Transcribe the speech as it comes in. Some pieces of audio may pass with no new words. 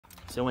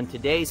So in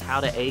today's How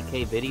to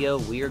AK video,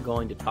 we are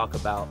going to talk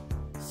about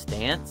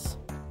stance,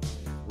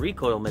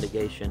 recoil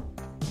mitigation,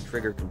 and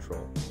trigger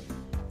control.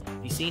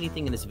 If you see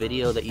anything in this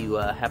video that you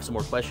have some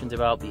more questions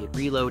about, be it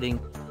reloading,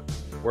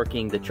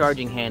 working the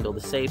charging handle,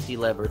 the safety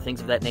lever, things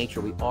of that nature,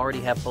 we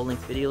already have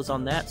full-length videos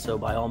on that, so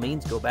by all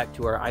means go back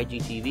to our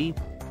IGTV.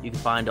 You can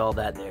find all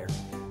that there.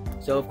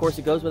 So of course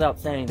it goes without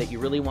saying that you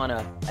really want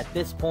to, at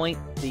this point,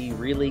 be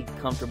really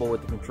comfortable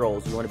with the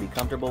controls. You want to be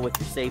comfortable with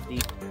your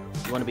safety.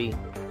 You want to be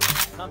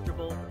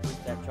comfortable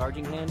with that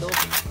charging handle.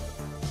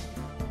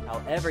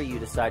 However you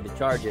decide to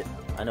charge it,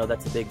 I know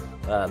that's a big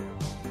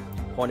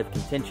point of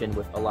contention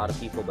with a lot of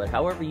people, but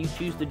however you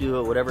choose to do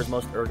it, whatever is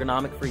most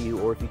ergonomic for you,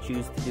 or if you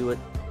choose to do it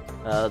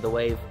the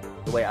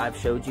way I've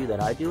showed you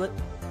that I do it,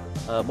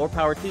 more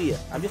power to you.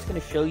 I'm just going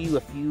to show you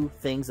a few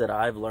things that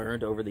I've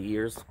learned over the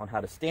years on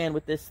how to stand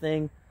with this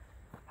thing,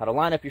 how to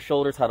line up your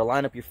shoulders, how to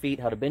line up your feet,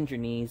 how to bend your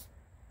knees,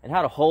 and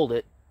how to hold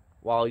it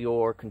while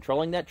you're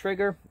controlling that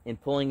trigger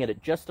and pulling it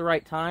at just the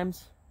right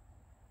times,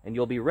 and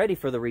you'll be ready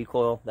for the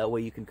recoil. That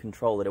way you can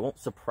control it. It won't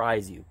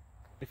surprise you.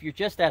 If you're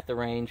just at the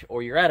range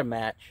or you're at a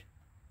match,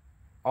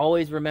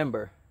 always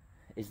remember,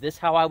 is this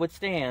how I would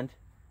stand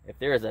if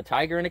there is a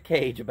tiger in a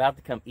cage about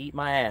to come eat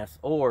my ass,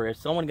 or is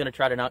someone going to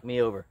try to knock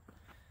me over?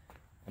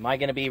 Am I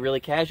going to be really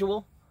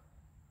casual,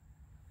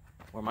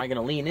 or am I going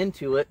to lean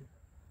into it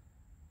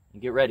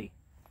and get ready?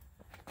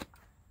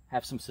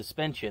 Have some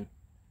suspension.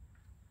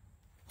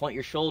 Point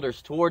your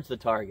shoulders towards the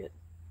target.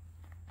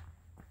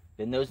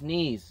 Bend those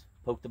knees.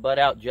 Poke the butt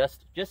out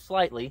just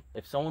slightly.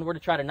 If someone were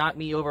to try to knock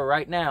me over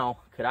right now,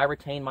 could I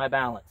retain my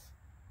balance?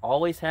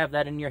 Always have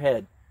that in your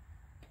head.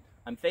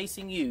 I'm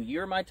facing you.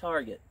 You're my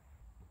target.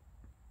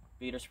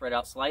 Feet are spread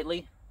out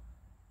slightly.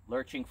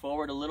 Lurching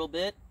forward a little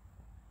bit.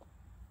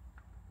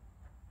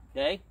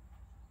 Okay?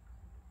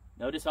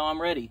 Notice how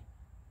I'm ready.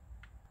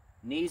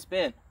 Knees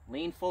bent.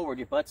 Lean forward.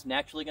 Your butt's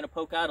naturally going to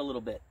poke out a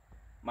little bit.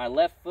 My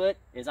left foot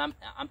is, I'm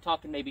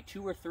talking maybe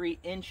 2 or 3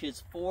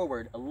 inches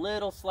forward, a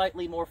little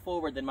slightly more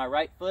forward than my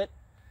right foot.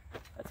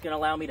 That's going to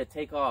allow me to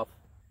take off.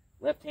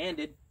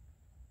 Left-handed,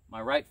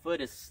 my right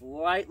foot is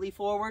slightly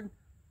forward,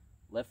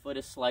 left foot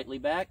is slightly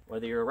back.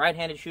 Whether you're a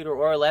right-handed shooter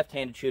or a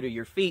left-handed shooter,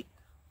 your feet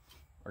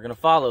are going to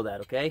follow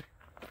that, okay?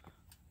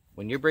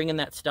 When you're bringing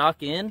that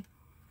stock in,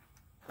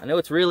 I know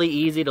it's really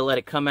easy to let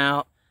it come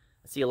out.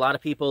 I see a lot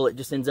of people, it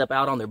just ends up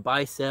out on their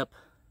bicep.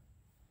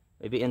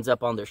 Maybe it ends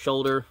up on their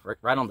shoulder,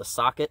 right on the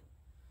socket.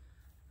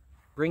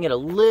 Bring it a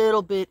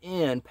little bit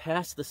in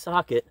past the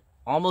socket,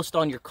 almost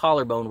on your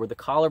collarbone, where the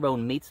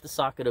collarbone meets the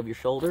socket of your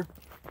shoulder.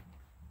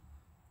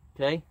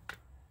 Okay?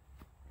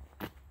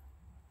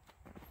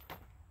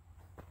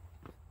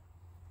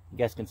 You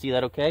guys can see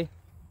that okay?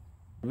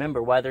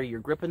 Remember, whether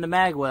you're gripping the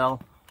mag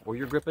well or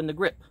you're gripping the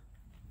grip,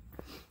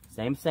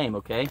 same,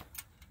 okay?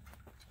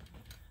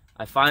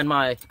 I find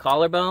my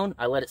collarbone,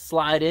 I let it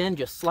slide in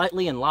just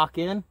slightly and lock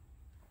in.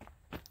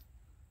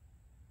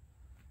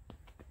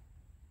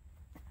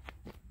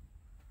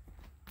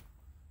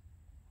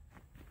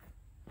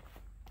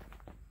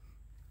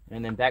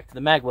 And then back to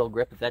the magwell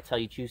grip if that's how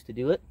you choose to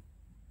do it.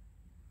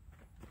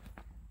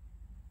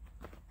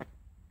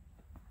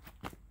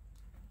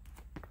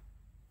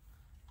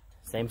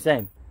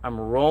 Same. I'm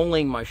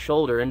rolling my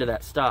shoulder into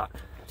that stock.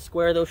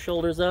 Square those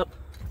shoulders up.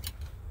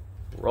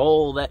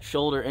 Roll that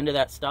shoulder into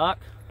that stock.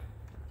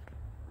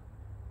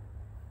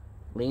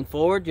 Lean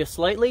forward just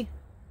slightly.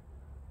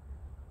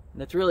 And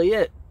that's really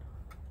it.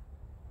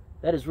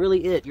 That is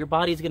really it. Your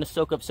body's going to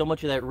soak up so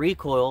much of that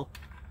recoil,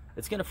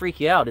 it's going to freak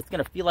you out. It's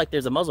going to feel like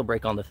there's a muzzle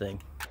brake on the thing.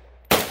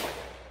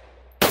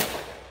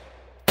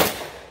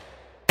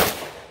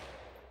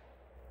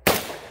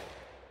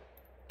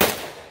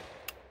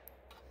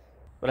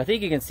 But I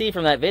think you can see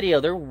from that video,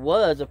 there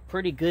was a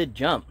pretty good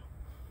jump.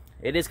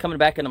 It is coming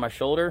back into my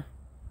shoulder.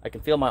 I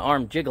can feel my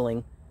arm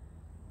jiggling,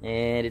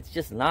 and it's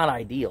just not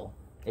ideal.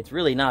 It's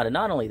really not. And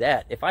not only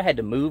that, if I had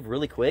to move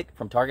really quick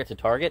from target to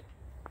target,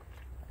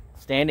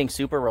 standing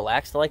super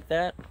relaxed like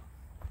that,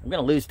 I'm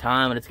going to lose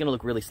time and it's going to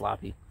look really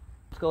sloppy.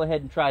 Let's go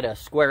ahead and try to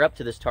square up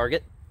to this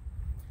target.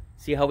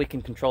 See how we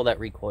can control that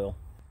recoil.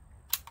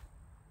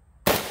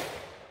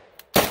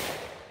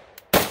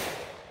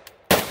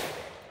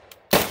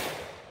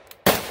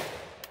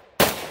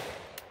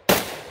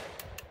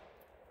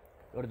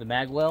 Go to the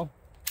mag well.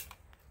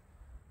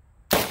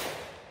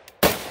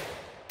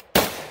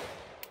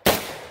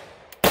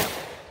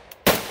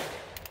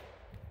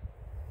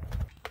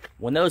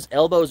 When those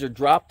elbows are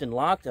dropped and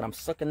locked and I'm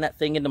sucking that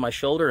thing into my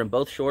shoulder and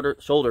both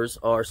shoulders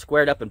are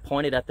squared up and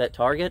pointed at that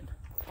target,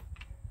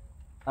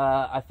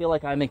 I feel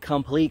like I'm in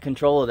complete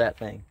control of that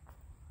thing.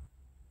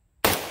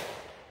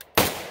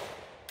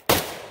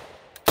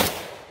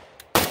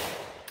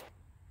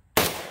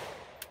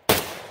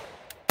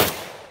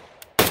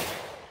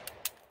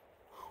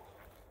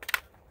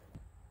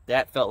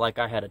 That felt like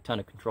I had a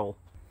ton of control.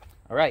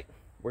 All right,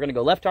 we're going to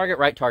go left target,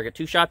 right target,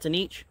 2 shots in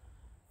each,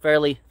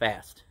 fairly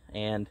fast.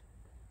 And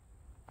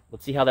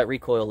let's see how that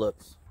recoil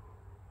looks.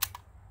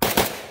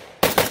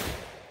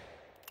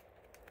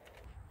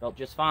 Felt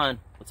just fine.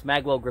 Let's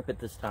magwell grip it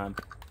this time.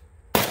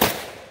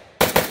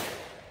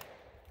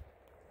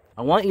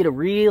 I want you to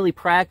really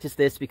practice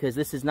this because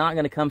this is not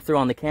going to come through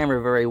on the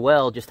camera very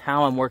well, just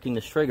how I'm working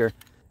this trigger.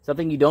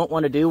 Something you don't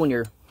want to do when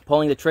you're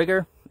pulling the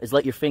trigger is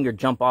let your finger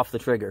jump off the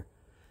trigger.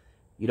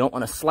 You don't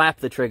want to slap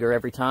the trigger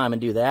every time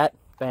and do that.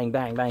 Bang,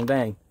 bang, bang,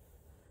 bang.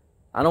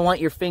 I don't want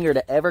your finger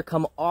to ever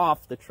come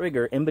off the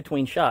trigger in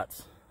between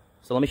shots.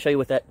 So let me show you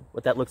what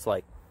that looks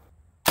like.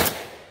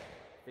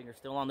 Finger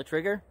still on the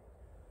trigger.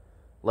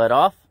 Let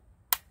off.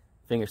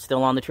 Finger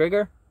still on the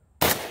trigger.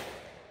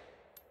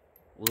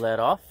 Let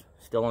off.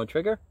 Still on the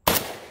trigger.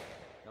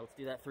 Now let's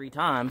do that 3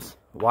 times.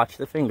 Watch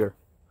the finger.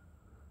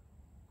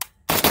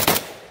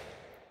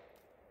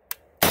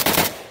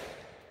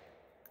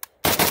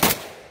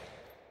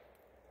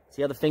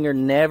 See how the finger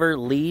never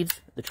leaves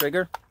the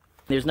trigger?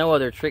 There's no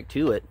other trick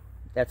to it.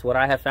 That's what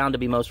I have found to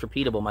be most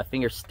repeatable. My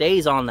finger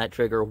stays on that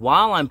trigger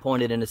while I'm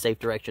pointed in a safe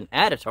direction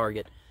at a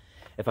target.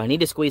 If I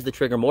need to squeeze the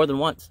trigger more than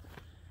once,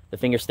 the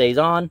finger stays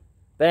on,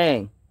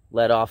 bang,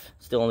 let off,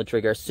 still on the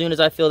trigger. As soon as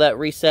I feel that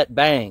reset,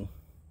 bang,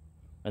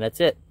 and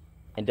that's it.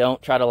 And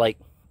don't try to like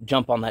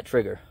jump on that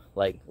trigger,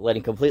 like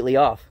letting completely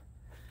off.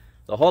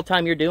 The whole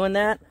time you're doing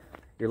that,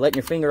 you're letting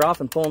your finger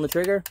off and pulling the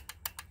trigger.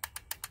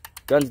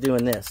 Gun's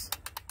doing this,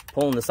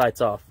 pulling the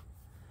sights off.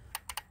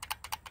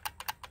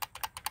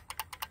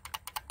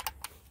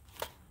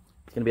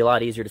 It's going to be a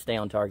lot easier to stay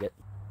on target.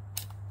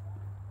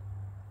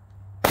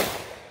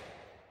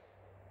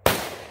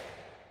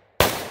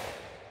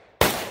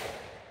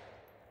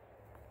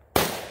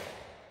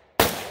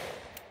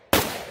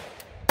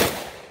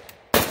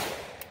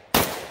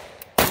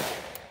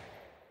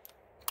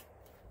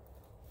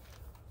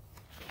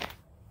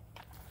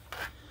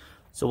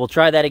 So we'll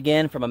try that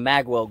again from a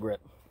magwell grip.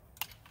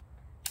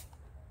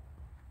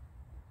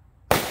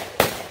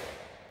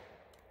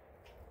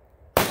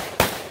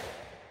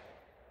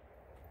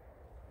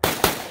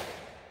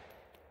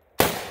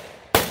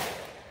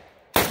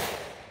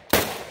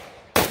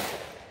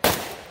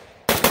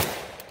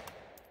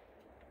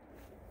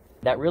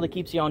 That really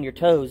keeps you on your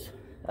toes,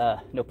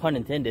 no pun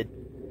intended,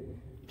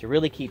 to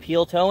really keep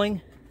heel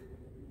toeing,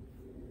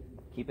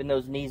 keeping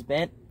those knees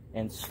bent,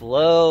 and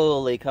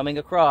slowly coming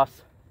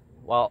across,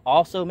 while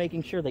also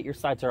making sure that your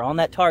sights are on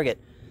that target.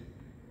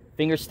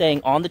 Fingers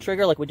staying on the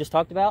trigger like we just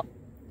talked about,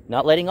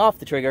 not letting off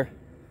the trigger.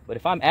 But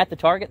if I'm at the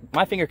target,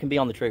 my finger can be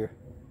on the trigger.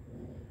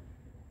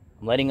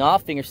 I'm letting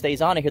off, finger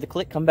stays on, I hear the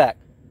click, come back.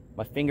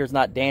 My finger's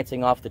not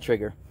dancing off the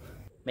trigger.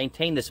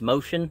 Maintain this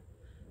motion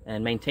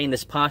and maintain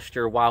this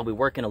posture while we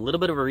work in a little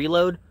bit of a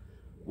reload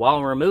while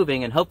we're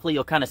moving, and hopefully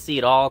you'll kind of see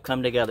it all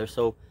come together.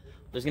 So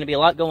there's going to be a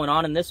lot going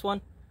on in this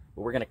one,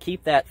 but we're going to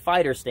keep that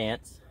fighter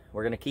stance.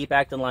 We're going to keep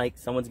acting like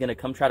someone's going to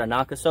come try to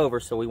knock us over,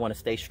 so we want to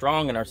stay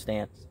strong in our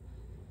stance.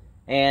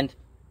 And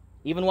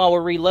even while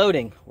we're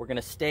reloading, we're going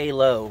to stay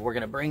low. We're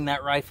going to bring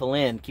that rifle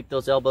in, keep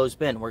those elbows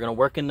bent. We're going to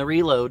work in the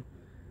reload.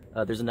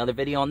 There's another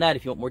video on that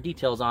if you want more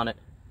details on it.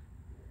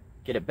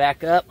 Get it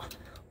back up,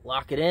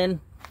 lock it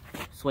in,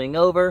 swing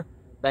over,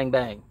 bang,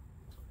 bang.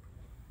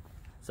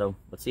 So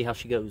let's see how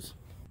she goes.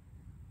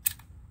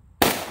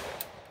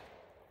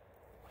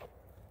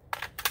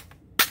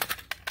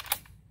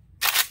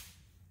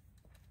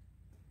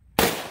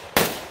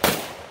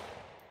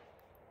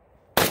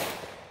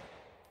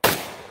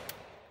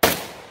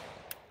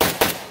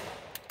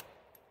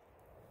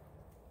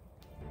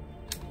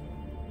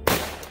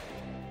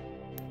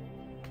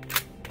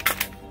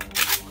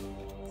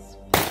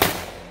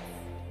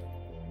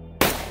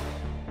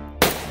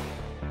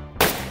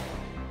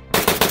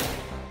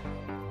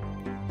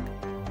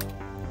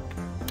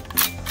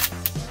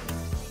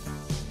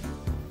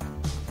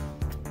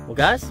 Well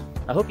guys,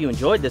 I hope you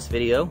enjoyed this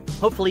video.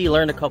 Hopefully you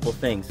learned a couple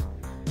things.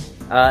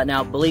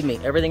 Now believe me,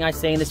 everything I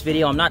say in this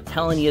video, I'm not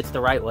telling you it's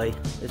the right way.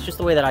 It's just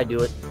the way that I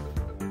do it.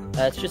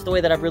 It's just the way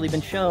that I've really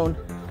been shown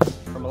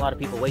from a lot of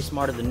people way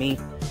smarter than me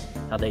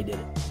how they did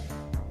it.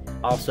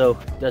 Also,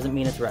 doesn't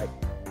mean it's right.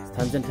 There's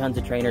tons and tons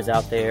of trainers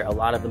out there. A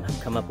lot of them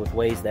have come up with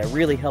ways that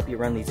really help you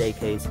run these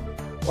AKs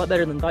a lot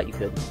better than thought you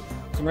could.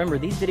 So remember,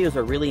 these videos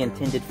are really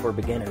intended for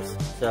beginners.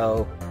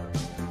 So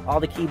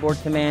all the keyboard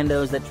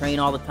commandos that train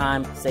all the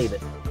time, save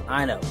it.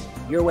 I know,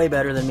 you're way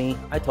better than me.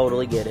 I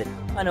totally get it.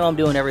 I know I'm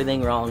doing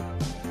everything wrong.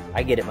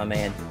 I get it, my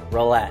man.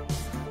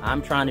 Relax.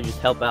 I'm trying to just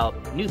help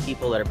out new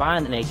people that are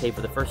buying an AK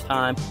for the first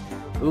time.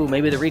 Ooh,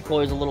 maybe the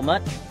recoil is a little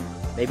much.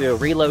 Maybe a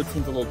reload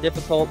seems a little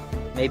difficult.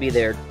 Maybe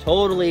they're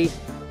totally,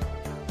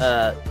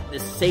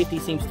 this safety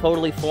seems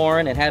totally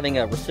foreign, and having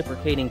a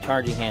reciprocating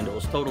charging handle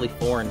is totally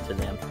foreign to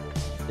them.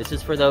 This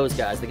is for those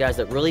guys, the guys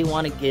that really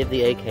want to give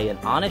the AK an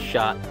honest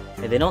shot,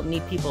 and they don't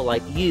need people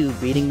like you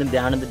beating them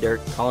down in the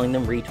dirt, calling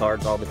them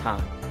retards all the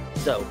time.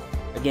 So,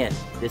 again,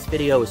 this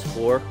video is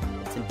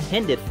it's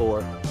intended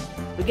for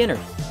beginners.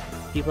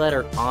 People that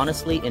are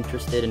honestly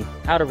interested in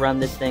how to run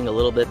this thing a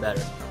little bit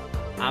better.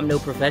 I'm no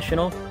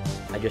professional.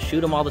 I just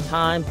shoot them all the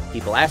time.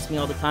 People ask me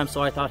all the time,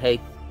 so I thought, hey,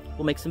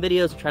 we'll make some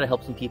videos and try to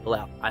help some people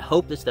out. I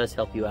hope this does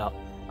help you out.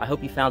 I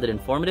hope you found it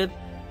informative.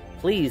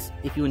 Please,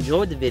 if you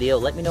enjoyed the video,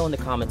 let me know in the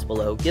comments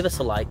below. Give us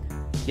a like,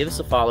 give us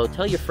a follow,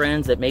 tell your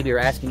friends that maybe are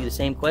asking you the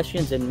same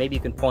questions, and maybe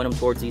you can point them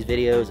towards these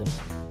videos,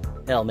 and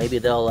Hell, maybe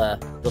they'll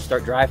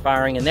start dry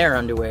firing in their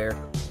underwear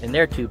and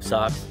their tube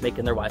socks,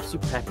 making their wife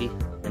super happy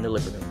in the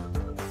living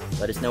room.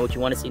 Let us know what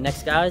you want to see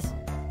next, guys.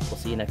 We'll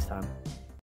see you next time.